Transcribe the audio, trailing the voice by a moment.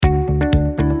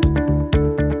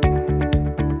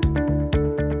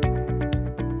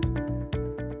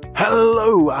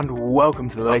and welcome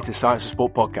to the latest Science of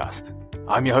Sport podcast.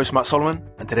 I'm your host Matt Solomon,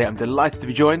 and today I'm delighted to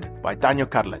be joined by Daniel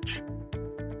Kadlec.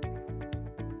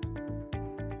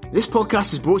 This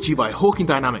podcast is brought to you by Hawking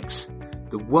Dynamics,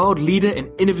 the world leader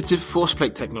in innovative force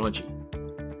plate technology.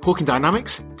 Hawking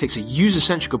Dynamics takes a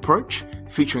user-centric approach,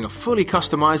 featuring a fully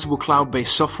customizable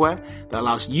cloud-based software that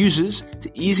allows users to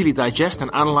easily digest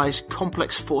and analyze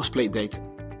complex force plate data.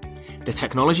 Their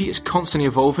technology is constantly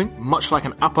evolving, much like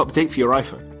an app update for your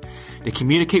iPhone. They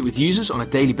communicate with users on a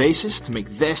daily basis to make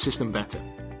their system better.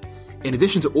 In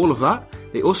addition to all of that,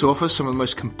 they also offer some of the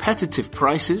most competitive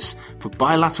prices for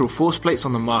bilateral force plates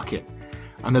on the market,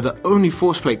 and they're the only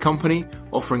force plate company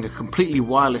offering a completely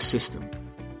wireless system.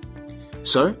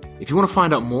 So, if you want to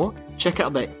find out more, check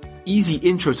out their easy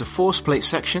intro to force plate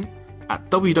section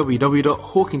at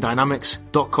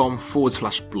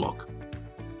www.hawkingdynamics.com/blog.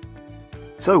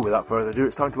 So, without further ado,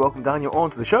 it's time to welcome Daniel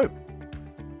onto the show.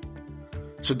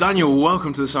 So Daniel,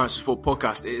 welcome to the Science of Sport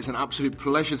podcast. It is an absolute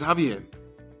pleasure to have you here.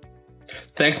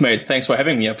 Thanks, mate. Thanks for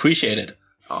having me. I appreciate it.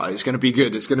 Oh, it's going to be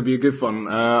good. It's going to be a good one.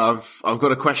 I've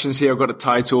got a questions here. I've got a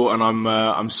title, and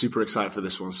I'm super excited for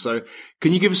this one. So,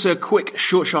 can you give us a quick,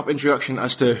 short, sharp introduction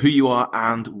as to who you are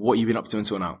and what you've been up to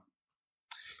until now?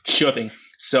 Sure thing.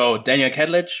 So, Daniel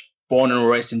Kadlec, born and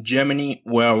raised in Germany,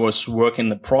 where I was working in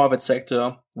the private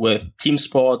sector with team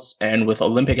sports and with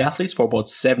Olympic athletes for about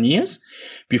 7 years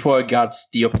before I got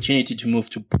the opportunity to move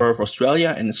to Perth,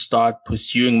 Australia, and start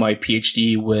pursuing my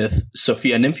PhD with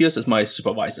Sophia Nymphius as my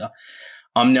supervisor.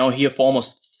 I'm now here for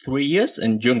almost 3 years,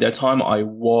 and during that time I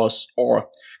was, or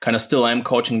kind of still am,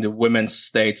 coaching the women's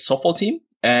state softball team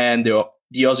and the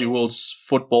Aussie Rules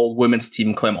football women's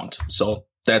team Claremont. So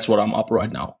that's what I'm up right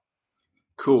now.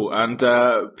 Cool. And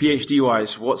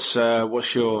PhD-wise,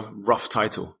 what's your rough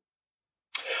title?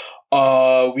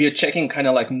 We are checking kind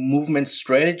of like movement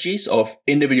strategies of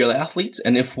individual athletes,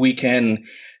 and if we can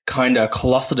kind of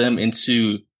cluster them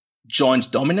into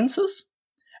joint dominances.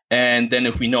 And then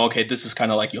if we know, okay, this is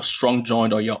kind of like your strong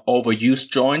joint or your overused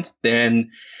joint,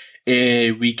 then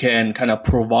we can kind of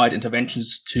provide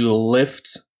interventions to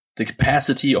lift the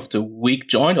capacity of the weak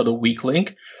joint or the weak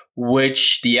link,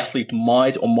 which the athlete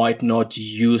might or might not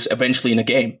use eventually in a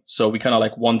game. So we kind of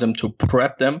like want them to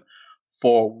prep them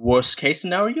for worst case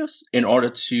scenarios in order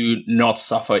to not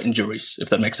suffer injuries, if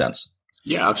that makes sense.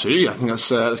 Yeah, absolutely. I think that's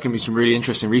going to be some really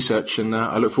interesting research, and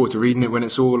I look forward to reading it when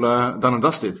it's all done and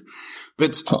dusted.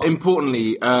 But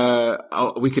importantly,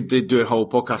 we could do a whole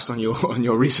podcast on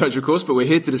your research, of course, but we're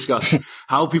here to discuss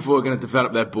how people are going to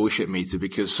develop their bullshit meter,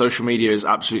 because social media is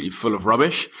absolutely full of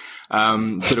rubbish,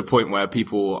 to the point where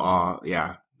people are,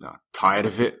 tired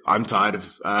of it. I'm tired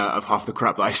of half the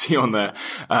crap that I see on there.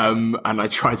 And I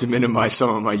try to minimize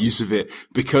some of my use of it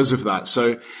because of that.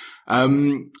 So,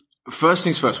 first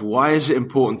things first, why is it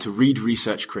important to read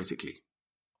research critically?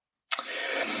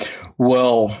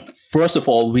 Well, first of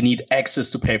all, we need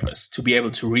access to papers to be able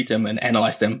to read them and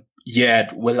analyze them.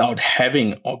 Yet, without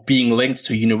having or being linked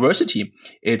to university,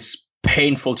 it's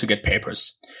painful to get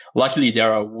papers. Luckily,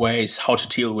 there are ways how to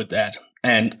deal with that.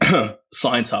 And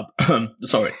Science Hub,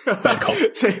 sorry, bad cough.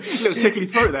 Little tickly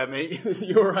throat there, mate.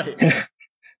 You're right.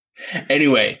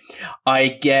 Anyway, I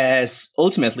guess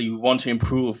ultimately we want to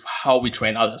improve how we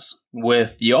train others.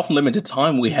 With the often limited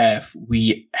time we have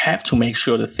to make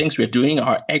sure the things we're doing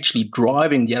are actually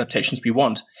driving the adaptations we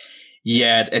want.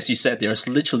 Yet, as you said, there's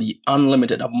literally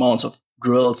unlimited amounts of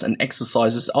drills and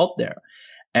exercises out there.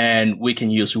 And we can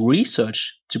use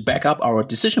research to back up our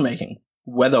decision making,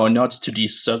 whether or not to do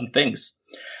certain things.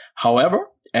 However,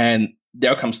 and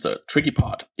there comes the tricky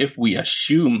part, if we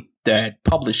assume that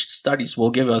published studies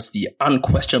will give us the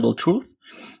unquestionable truth,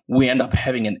 we end up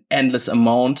having an endless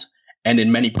amount and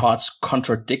in many parts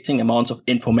contradicting amounts of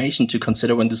information to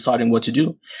consider when deciding what to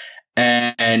do.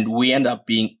 And we end up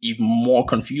being even more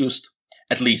confused.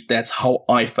 At least that's how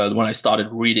I felt when I started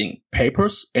reading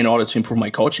papers in order to improve my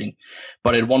coaching.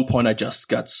 But at one point I just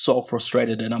got so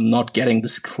frustrated and I'm not getting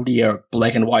this clear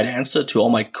black and white answer to all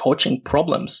my coaching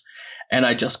problems. And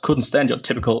I just couldn't stand your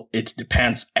typical "it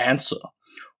depends" answer.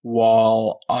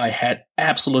 While I had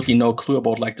absolutely no clue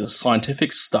about like the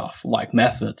scientific stuff, like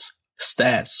methods,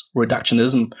 stats,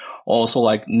 reductionism. Also,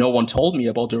 like no one told me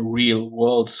about the real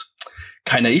world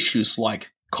kind of issues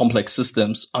like complex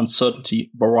systems, uncertainty,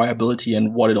 variability,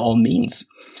 and what it all means.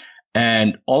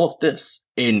 And all of this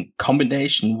in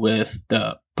combination with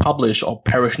the publish or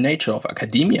perish nature of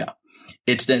academia,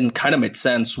 it then kind of made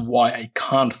sense why I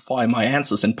can't find my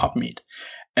answers in PubMed,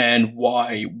 and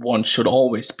why one should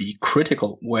always be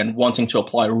critical when wanting to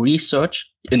apply research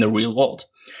in the real world.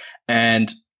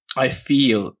 And I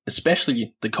feel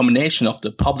especially the combination of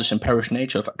the publish and perish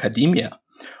nature of academia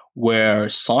where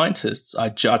scientists are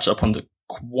judged upon the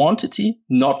quantity,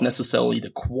 not necessarily the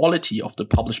quality of the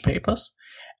published papers.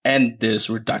 And this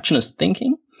reductionist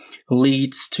thinking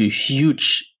leads to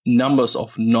huge numbers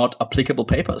of not applicable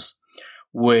papers,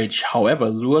 which, however,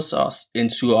 lures us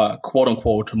into a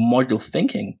quote-unquote module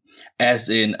thinking, as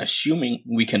in assuming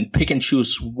we can pick and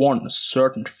choose one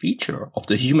certain feature of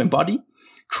the human body,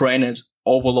 train it,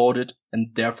 overload it,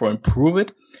 and therefore improve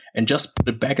it, and just put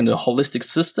it back in the holistic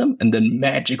system and then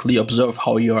magically observe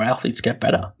how your athletes get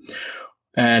better.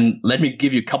 And let me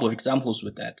give you a couple of examples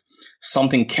with that.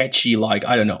 Something catchy like,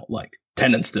 I don't know, like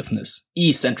tendon stiffness,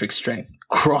 eccentric strength,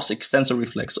 cross-extensor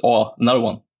reflex, or another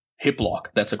one, hip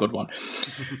lock. That's a good one.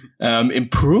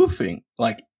 Improving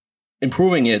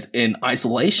it in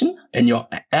isolation, and your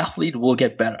athlete will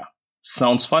get better.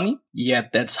 Sounds funny?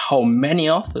 Yet that's how many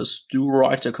authors do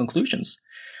write their conclusions.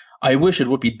 I wish it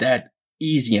would be that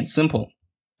easy and simple.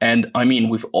 And I mean,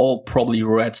 we've all probably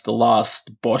read the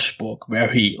last Bosch book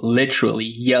where he literally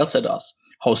yells at us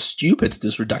how stupid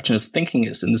this reductionist thinking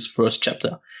is in this first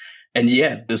chapter. And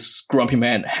yet this grumpy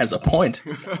man has a point.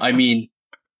 I mean,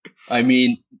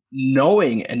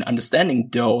 knowing and understanding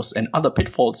those and other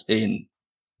pitfalls in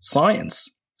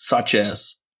science, such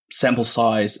as sample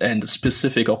size and the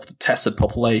specific of the tested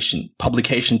population,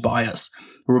 publication bias,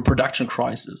 reproduction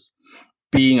crisis,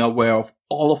 being aware of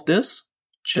all of this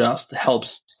just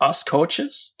helps us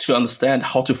coaches to understand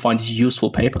how to find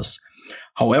useful papers.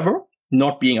 However,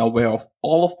 not being aware of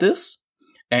all of this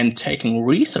and taking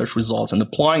research results and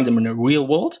applying them in the real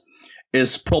world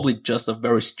is probably just a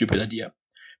very stupid idea.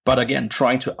 But again,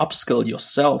 trying to upskill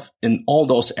yourself in all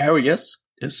those areas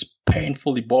is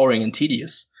painfully boring and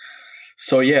tedious.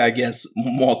 So yeah, I guess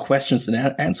more questions than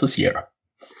answers here.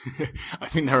 I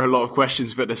think there are a lot of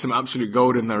questions, but there's some absolute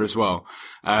gold in there as well.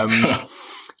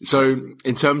 So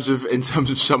in terms of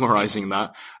summarizing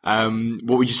that,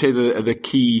 what would you say the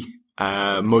key,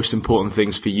 most important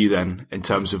things for you then in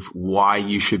terms of why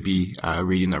you should be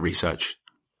reading that research?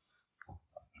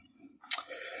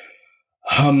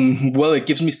 Well, it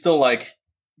gives me still like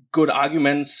good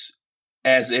arguments,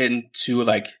 as in to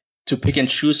pick and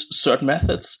choose certain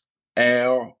methods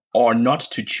or not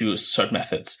to choose certain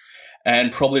methods.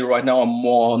 And probably right now I'm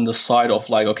more on the side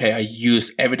of like, okay, I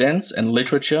use evidence and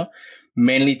literature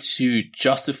mainly to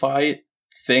justify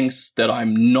things that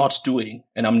I'm not doing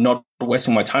and I'm not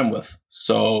wasting my time with.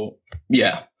 So,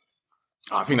 yeah.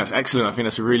 I think that's excellent. I think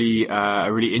that's a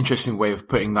really interesting way of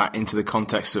putting that into the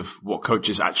context of what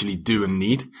coaches actually do and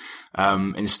need.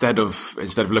 Instead of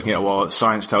looking at, well,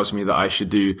 science tells me that I should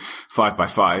do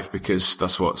 5x5 because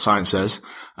that's what science says.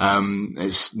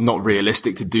 It's not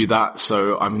realistic to do that.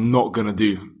 So I'm not going to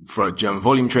do for German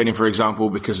volume training, for example,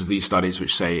 because of these studies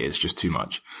which say it's just too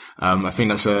much. I think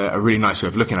that's a really nice way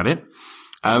of looking at it.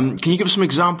 Can you give us some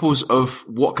examples of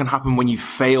what can happen when you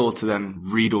fail to then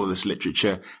read all this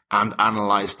literature and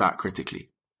analyze that critically?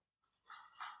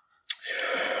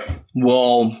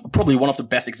 Well, probably one of the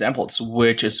best examples,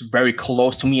 which is very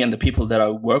close to me and the people that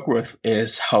I work with,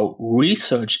 is how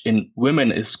research in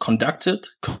women is conducted,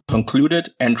 concluded,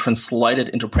 and translated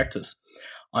into practice.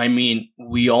 I mean,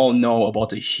 we all know about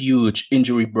the huge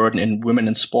injury burden in women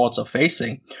in sports are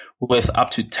facing, with up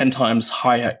to 10 times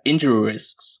higher injury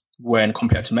risks when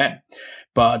compared to men.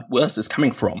 But where's this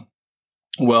coming from?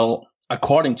 Well,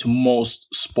 according to most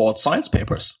sports science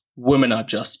papers, women are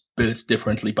just built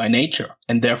differently by nature,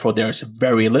 and therefore there's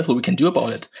very little we can do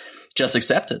about it. Just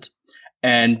accept it.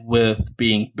 And with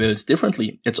being built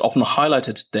differently, it's often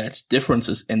highlighted that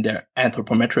differences in their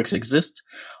anthropometrics exist,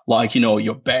 like,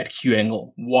 your bad Q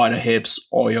angle, wider hips,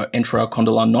 or your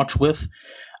intracondylar notch width,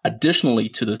 additionally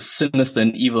to the sinister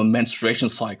and evil menstruation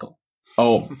cycle.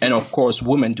 Oh, and of course,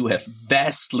 women do have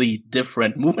vastly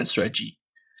different movement strategy,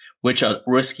 which are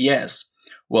risky as.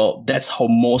 Well, that's how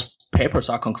most papers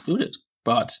are concluded.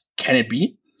 But can it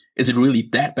be? Is it really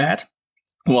that bad?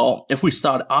 Well, if we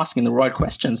start asking the right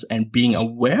questions and being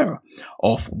aware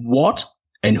of what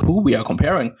and who we are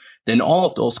comparing, then all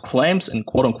of those claims and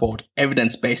quote-unquote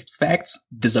evidence-based facts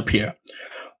disappear.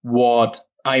 What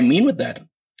I mean with that,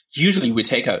 usually we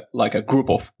take a group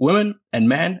of women and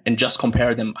men and just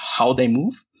compare them how they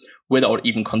move without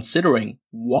even considering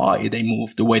why they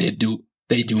move the way they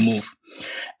do move.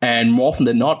 And more often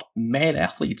than not, male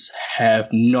athletes have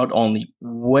not only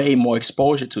way more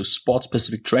exposure to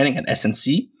sport-specific training and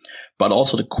SNC, but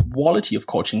also the quality of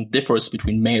coaching differs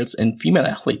between males and female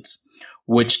athletes,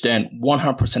 which then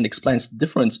 100% explains the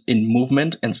difference in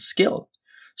movement and skill.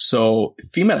 So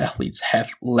female athletes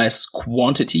have less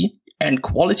quantity and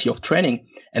quality of training,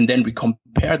 and then we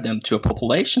compare them to a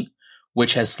population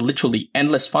which has literally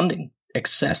endless funding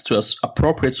access to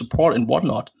appropriate support and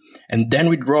whatnot, and then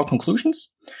we draw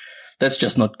conclusions, that's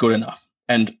just not good enough.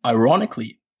 And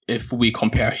ironically, if we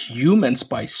compare humans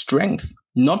by strength,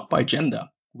 not by gender,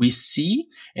 we see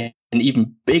an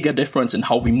even bigger difference in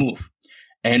how we move.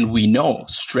 And we know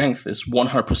strength is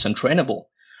 100% trainable.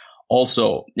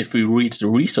 Also, if we read the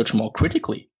research more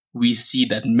critically, we see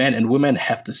that men and women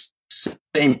have the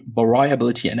same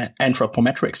variability and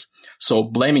anthropometrics. So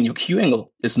blaming your Q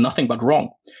angle is nothing but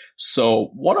wrong. So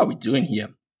what are we doing here?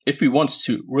 If we want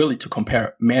to really to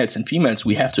compare males and females,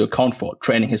 we have to account for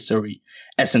training history,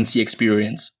 SNC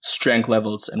experience, strength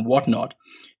levels, and whatnot.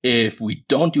 If we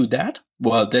don't do that,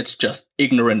 well, that's just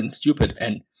ignorant and stupid.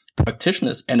 And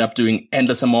practitioners end up doing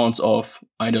endless amounts of,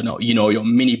 your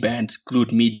mini band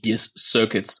glute medius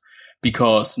circuits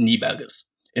because knee valgus,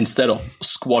 instead of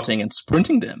squatting and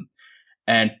sprinting them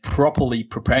and properly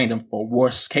preparing them for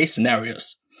worst case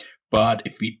scenarios. But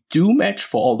if we do match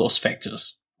for all those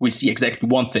factors, we see exactly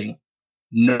one thing,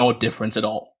 no difference at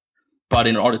all. But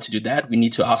in order to do that, we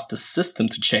need to ask the system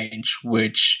to change,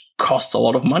 which costs a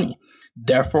lot of money.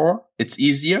 Therefore, it's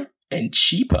easier and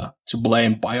cheaper to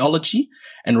blame biology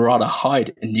and rather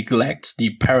hide and neglect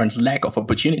the apparent lack of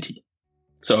opportunity.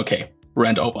 So, okay,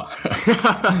 rant over.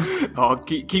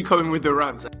 Keep coming with the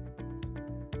rants.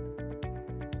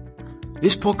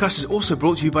 This podcast is also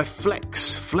brought to you by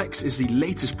Flex. Flex is the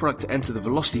latest product to enter the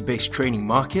velocity-based training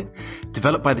market,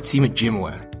 developed by the team at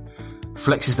Gymaware.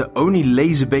 Flex is the only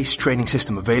laser-based training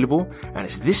system available, and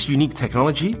it's this unique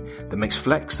technology that makes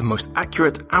Flex the most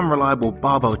accurate and reliable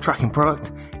barbell tracking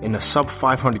product in the sub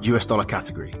 $500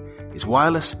 category. It's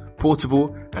wireless,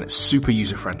 portable, and it's super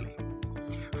user-friendly.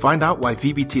 Find out why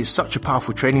VBT is such a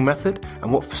powerful training method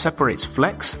and what separates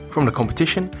Flex from the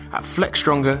competition at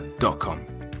flexstronger.com.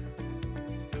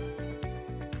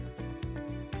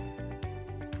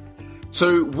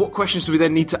 So what questions do we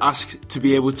then need to ask to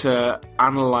be able to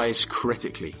analyze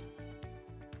critically?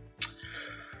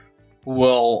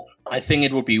 Well, I think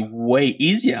it would be way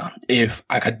easier if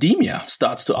academia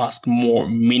starts to ask more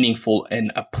meaningful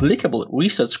and applicable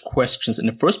research questions in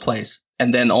the first place,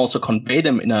 and then also convey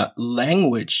them in a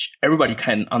language everybody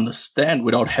can understand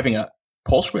without having a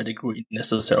postgrad degree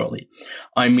necessarily.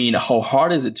 I mean, how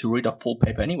hard is it to read a full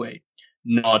paper anyway?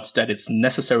 Not that it's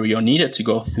necessary or needed to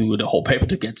go through the whole paper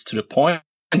to get to the point,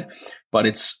 but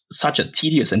it's such a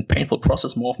tedious and painful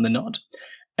process more often than not.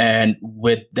 And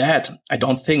with that, I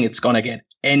don't think it's going to get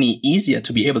any easier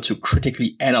to be able to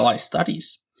critically analyze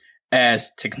studies,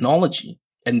 as technology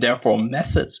and therefore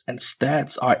methods and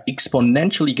stats are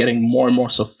exponentially getting more and more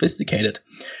sophisticated.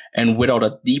 And without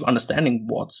a deep understanding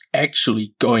what's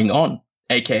actually going on,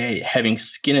 aka having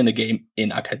skin in the game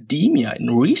in academia,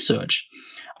 in research,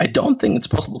 I don't think it's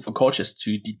possible for coaches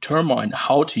to determine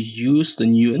how to use the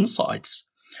new insights.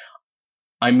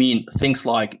 I mean, things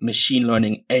like machine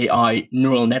learning, AI,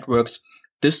 neural networks,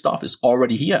 this stuff is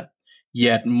already here.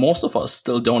 Yet most of us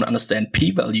still don't understand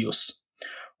p-values.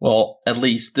 Well, at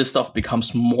least this stuff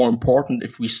becomes more important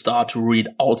if we start to read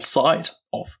outside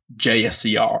of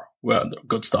JSCR, where the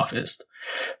good stuff is.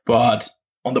 But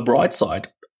on the bright side,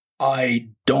 I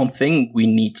don't think we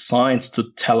need science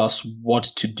to tell us what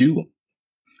to do,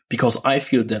 because I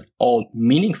feel that all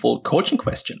meaningful coaching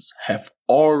questions have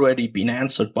already been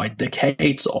answered by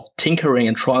decades of tinkering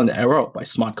and trial and error by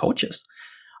smart coaches.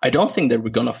 I don't think that we're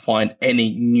going to find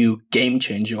any new game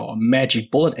changer or magic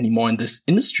bullet anymore in this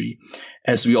industry,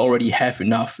 as we already have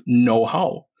enough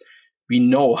know-how. We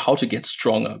know how to get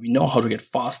stronger. We know how to get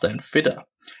faster and fitter.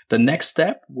 The next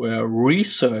step where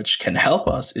research can help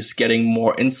us is getting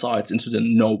more insights into the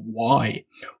know why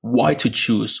to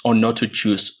choose or not to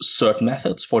choose certain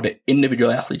methods for the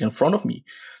individual athlete in front of me.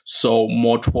 So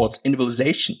more towards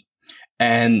individualization.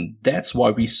 And that's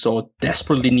why we so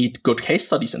desperately need good case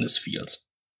studies in this field.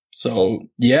 So,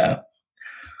 yeah.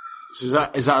 So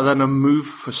is that then a move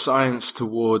for science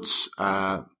towards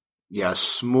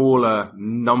smaller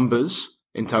numbers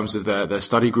in terms of their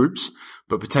study groups,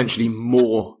 but potentially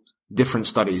more different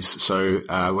studies? So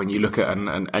when you look at an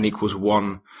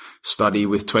N=1 study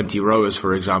with 20 rowers,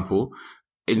 for example,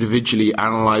 individually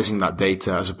analyzing that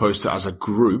data as opposed to as a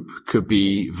group could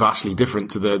be vastly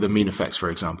different to the mean effects, for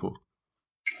example.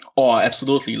 Oh,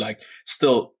 absolutely. Like,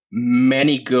 still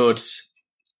many good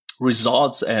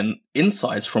results and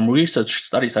insights from research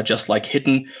studies are just like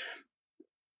hidden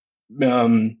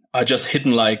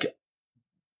like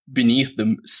beneath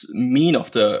the mean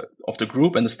of the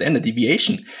group and the standard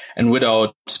deviation. And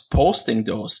without posting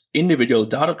those individual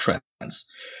data trends,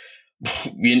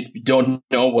 we don't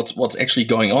know what's actually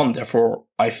going on. Therefore,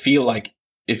 I feel like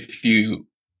if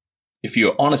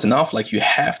you're honest enough, like, you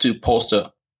have to post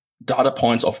a data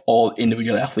points of all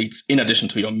individual athletes, in addition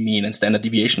to your mean and standard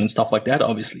deviation and stuff like that,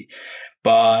 obviously.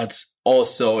 But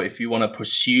also, if you want to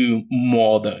pursue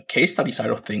more the case study side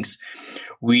of things,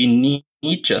 we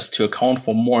need just to account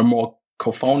for more and more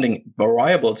confounding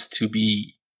variables to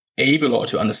be able or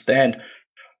to understand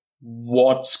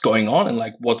what's going on and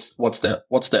like what's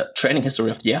the training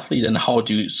history of the athlete and how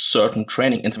do certain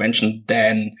training intervention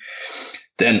then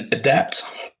adapt.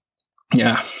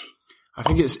 Yeah. I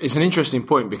think it's an interesting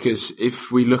point, because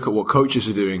if we look at what coaches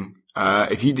are doing,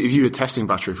 if you were testing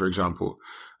battery, for example,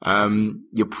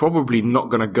 you're probably not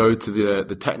going to go to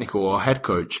the technical or head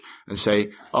coach and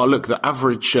say, oh, look, the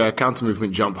average counter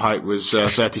movement jump height was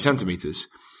 30 centimeters.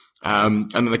 And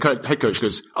then the head coach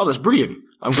goes, oh, that's brilliant.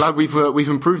 I'm glad we've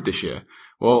improved this year.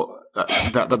 Well,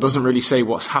 that doesn't really say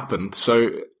what's happened. So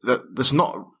that's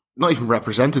not even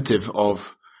representative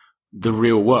of the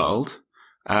real world,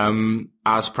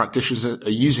 as practitioners are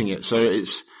using it. So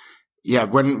it's, yeah,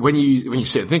 when you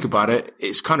sit and think about it,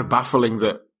 it's kind of baffling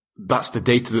that that's the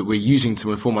data that we're using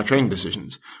to inform our training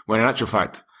decisions. When in actual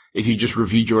fact, if you just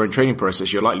reviewed your own training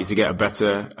process, you're likely to get a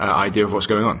better idea of what's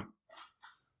going on.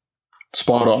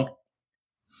 Spot on.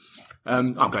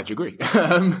 I'm glad you agree.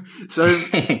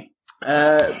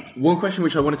 One question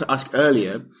which I wanted to ask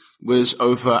earlier was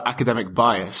over academic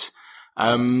bias.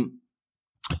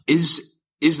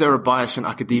 Is there a bias in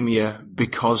academia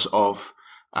because of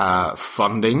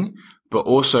funding, but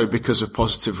also because of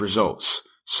positive results?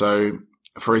 So,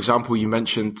 for example, you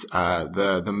mentioned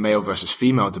the male versus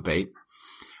female debate.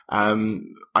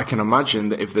 I can imagine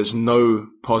that if there's no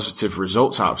positive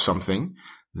results out of something,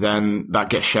 then that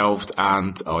gets shelved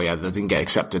and, oh yeah, that didn't get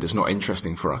accepted. It's not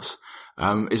interesting for us.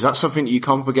 Is that something that you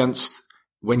come up against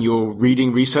when you're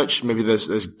reading research? Maybe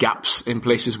there's gaps in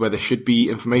places where there should be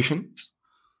information?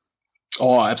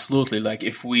 Oh, absolutely. Like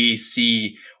if we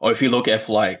see, or if you look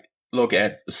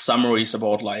at summaries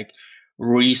about like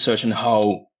research and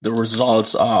how the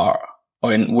results are,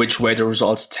 or in which way the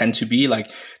results tend to be, like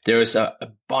there is an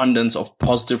abundance of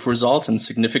positive results and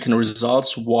significant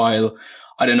results, while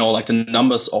I don't know, like the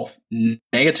numbers of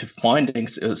negative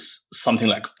findings is something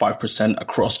like 5%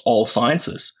 across all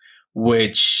sciences,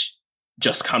 which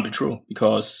just can't be true,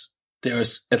 because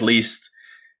there's at least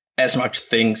as much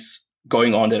things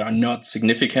going on that are not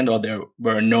significant, or there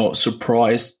were no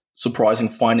surprising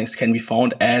findings can be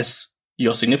found as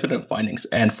your significant findings.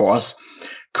 And for us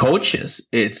coaches,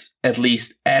 it's at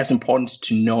least as important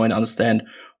to know and understand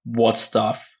what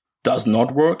stuff does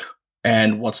not work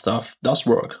and what stuff does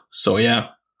work. So yeah,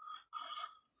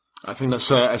 I think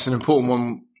that's an important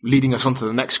one, leading us on to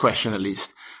the next question at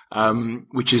least,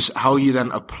 which is how you then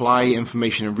apply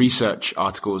information and research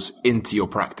articles into your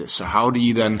practice. So how do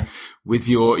you then, with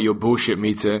your bullshit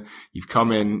meter, you've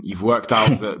come in, you've worked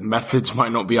out that methods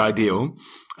might not be ideal,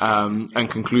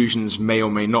 and conclusions may or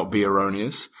may not be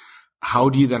erroneous. How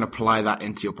do you then apply that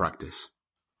into your practice?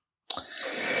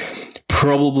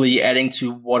 Probably adding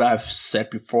to what I've said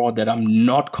before, that I'm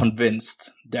not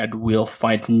convinced that we'll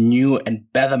find new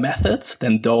and better methods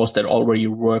than those that already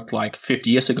worked like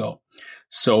 50 years ago.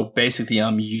 So basically,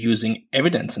 I'm using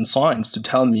evidence and science to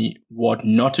tell me what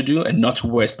not to do and not to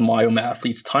waste my or my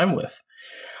athletes' time with.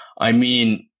 I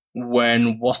mean,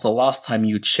 when was the last time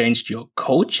you changed your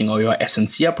coaching or your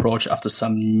S&C approach after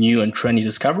some new and trendy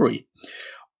discovery?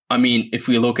 I mean, if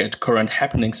we look at current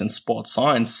happenings in sports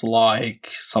science, like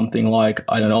something like,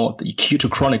 I don't know, the acute to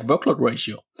chronic workload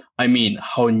ratio. I mean,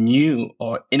 how new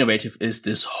or innovative is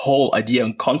this whole idea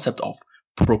and concept of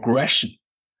progression?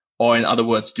 Or in other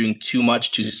words, doing too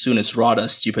much too soon is rather a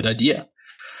stupid idea.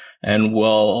 And well,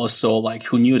 also, like,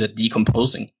 who knew that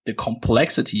decomposing the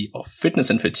complexity of fitness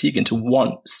and fatigue into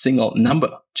one single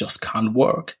number just can't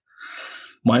work?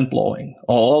 Mind-blowing.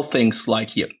 Or all things like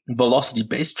here,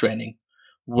 velocity-based training,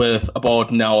 with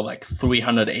about now like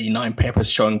 389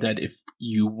 papers showing that if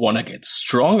you want to get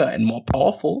stronger and more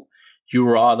powerful, you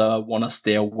rather want to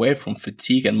stay away from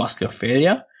fatigue and muscular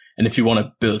failure. And if you want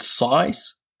to build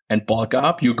size and bulk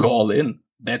up, you go all in.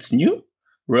 That's new?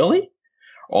 Really?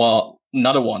 Or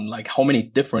another one, like how many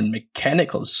different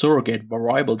mechanical surrogate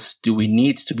variables do we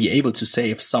need to be able to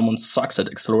say if someone sucks at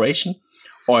acceleration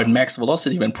or at max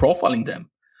velocity when profiling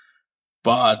them?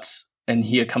 But, and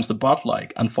here comes the but,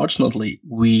 like, unfortunately,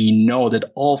 we know that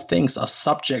all things are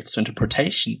subject to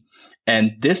interpretation.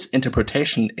 And this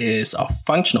interpretation is a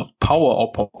function of power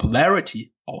or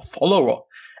popularity or follower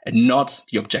and not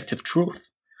the objective truth.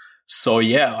 So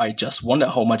yeah, I just wonder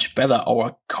how much better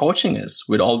our coaching is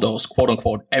with all those quote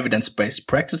unquote evidence-based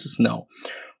practices now,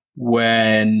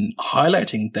 when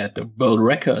highlighting that the world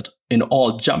record in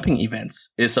all jumping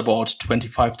events is about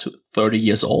 25 to 30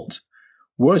 years old.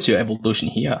 Where is your evolution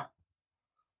here?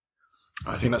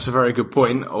 I think that's a very good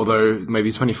point, although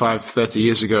maybe 25, 30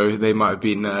 years ago, they might have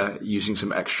been using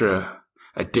some extra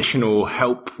additional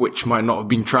help, which might not have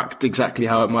been tracked exactly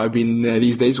how it might have been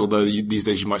these days, although these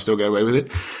days you might still get away with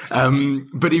it.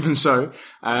 But even so,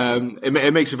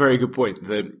 it makes a very good point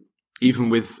that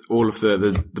even with all of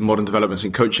the modern developments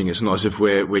in coaching, it's not as if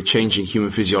we're changing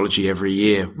human physiology every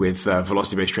year with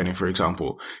velocity-based training, for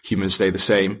example. Humans stay the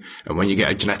same. And when you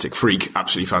get a genetic freak,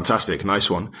 absolutely fantastic, nice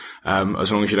one.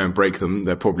 As long as you don't break them,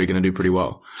 they're probably going to do pretty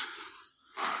well.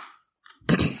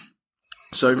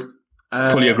 So,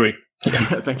 fully agree.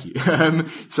 Thank you.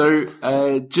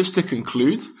 Just to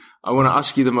conclude, I want to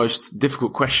ask you the most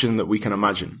difficult question that we can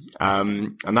imagine.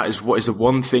 And that is, what is the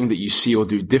one thing that you see or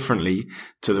do differently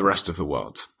to the rest of the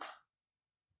world?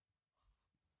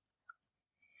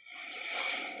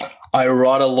 I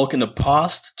rather look in the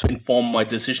past to inform my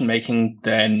decision making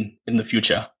than in the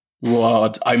future.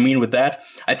 What I mean with that,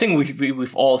 I think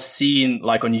we've all seen,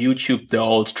 like on YouTube, the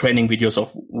old training videos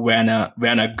of Werner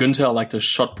Günther, like the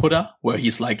shot putter, where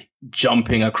he's like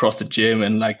jumping across the gym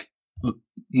and like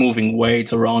moving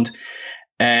weights around.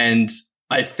 And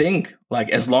I think,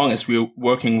 like, as long as we're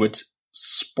working with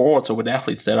sports or with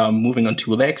athletes that are moving on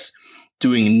two legs,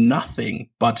 doing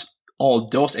nothing but all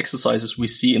those exercises we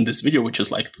see in this video, which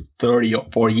is like 30 or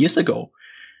 40 years ago,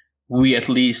 we at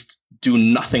least do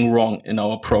nothing wrong in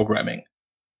our programming.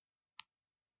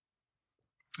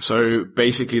 So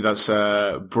basically that's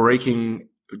breaking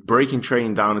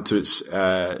training down into its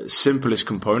simplest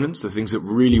components, the things that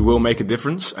really will make a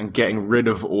difference, and getting rid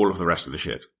of all of the rest of the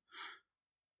shit.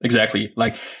 Exactly.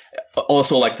 Like,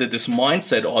 also like this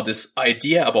mindset or this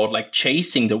idea about like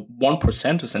chasing the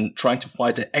 1%ers and trying to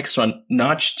find the extra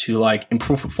nudge to like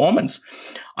improve performance.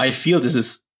 I feel this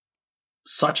is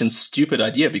such a stupid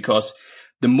idea, because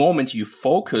the moment you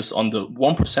focus on the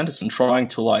 1%ers and trying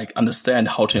to like understand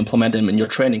how to implement them in your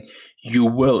training, you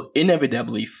will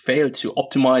inevitably fail to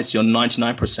optimize your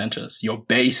 99%ers, your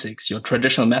basics, your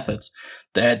traditional methods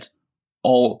that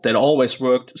always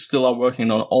worked, still are working,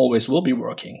 and always will be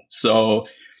working. So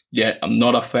yeah, I'm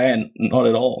not a fan, not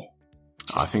at all.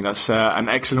 I think that's an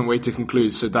excellent way to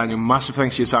conclude. So Daniel, massive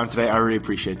thanks for your time today. I really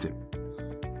appreciate it.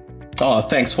 Oh,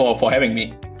 thanks for having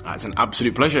me. It's an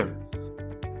absolute pleasure.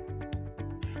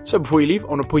 So before you leave, I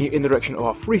want to point you in the direction of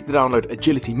our free-to-download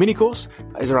Agility mini course.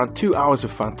 That is around 2 hours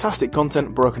of fantastic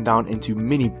content broken down into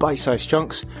mini bite-sized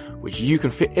chunks, which you can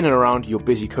fit in and around your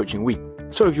busy coaching week.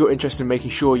 So if you're interested in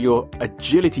making sure your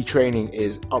agility training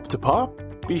is up to par,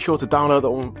 be sure to download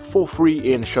that one for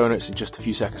free in the show notes in just a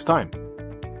few seconds' time.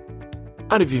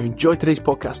 And if you've enjoyed today's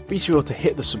podcast, be sure to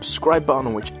hit the subscribe button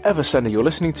on whichever sender you're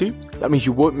listening to. That means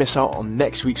you won't miss out on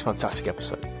next week's fantastic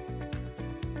episode.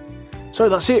 So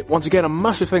that's it. Once again, a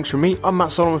massive thanks from me. I'm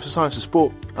Matt Solomon for Science of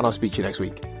Sport, and I'll speak to you next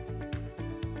week.